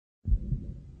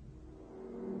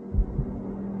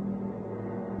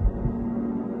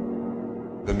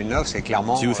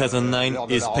2009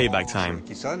 is payback time.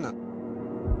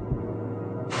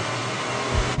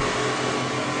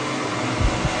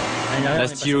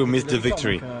 Last year we missed the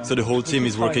victory, so the whole team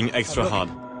is working extra hard.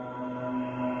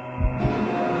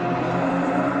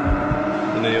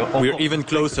 We're even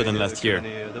closer than last year.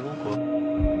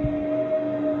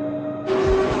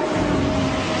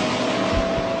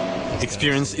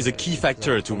 Experience is a key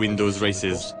factor to win those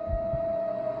races.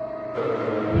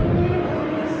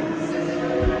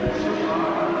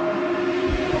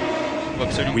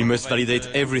 We must validate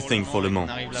everything for Le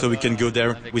Mans, so we can go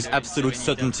there with absolute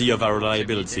certainty of our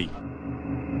reliability.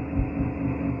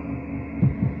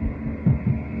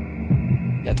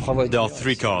 There are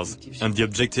 3 cars, and the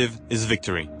objective is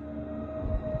victory.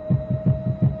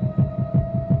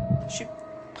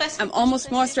 I'm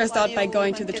almost more stressed out by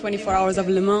going to the 24 hours of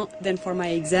Le Mans than for my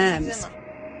exams.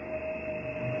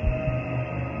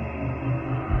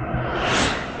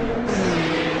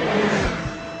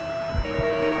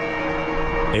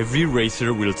 Every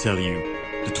racer will tell you,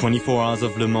 the 24 hours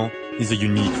of Le Mans is a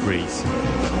unique race.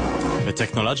 A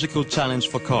technological challenge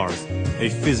for cars, a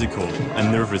physical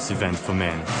and nervous event for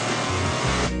men.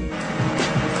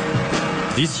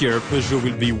 This year, Peugeot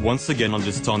will be once again on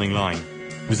the starting line,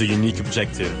 with a unique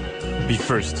objective: be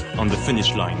first on the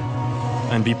finish line,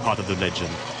 and be part of the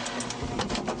legend.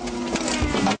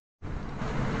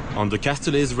 On the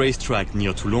Castellets racetrack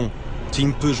near Toulon,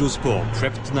 Team Peugeot Sport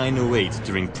prepped 908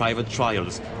 during private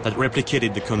trials that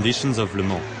replicated the conditions of Le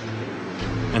Mans.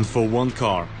 And for one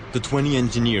car, the 20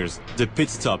 engineers, the pit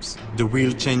stops, the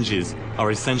wheel changes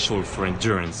are essential for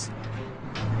endurance.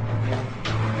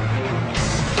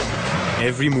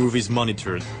 Every move is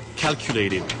monitored,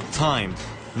 calculated, timed.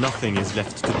 Nothing is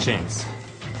left to chance.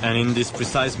 And in this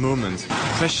precise moment,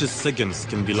 precious seconds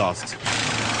can be lost.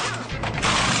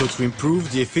 So to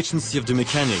improve the efficiency of the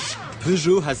mechanics,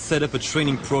 Peugeot has set up a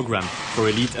training program for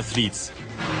elite athletes.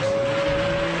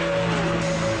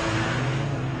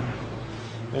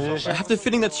 I have the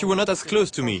feeling that you were not as close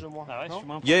to me.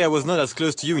 Yeah, I was not as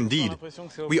close to you indeed.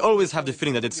 We always have the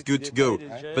feeling that it's good to go,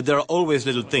 but there are always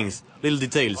little things, little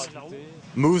details,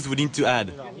 moves we need to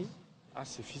add.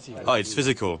 Oh, it's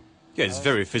physical. Yeah, it's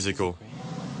very physical.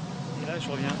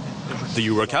 Do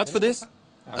you work out for this?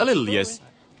 A little, yes.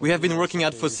 We have been working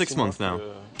out for 6 months now.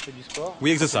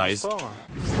 We exercise.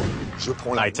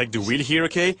 I take the wheel here,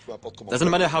 okay? Doesn't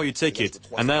matter how you take it.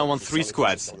 And now I want 3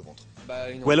 squats.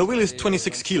 Well, a wheel is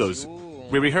 26 kilos.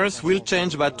 We rehearse wheel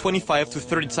change about 25 to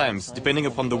 30 times, depending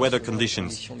upon the weather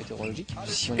conditions.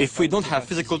 If we don't have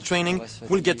physical training,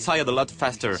 we'll get tired a lot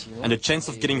faster, and the chance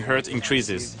of getting hurt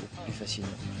increases.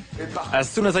 As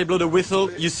soon as I blow the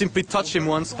whistle, you simply touch him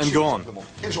once and go on.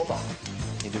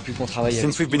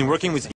 Since we've been working with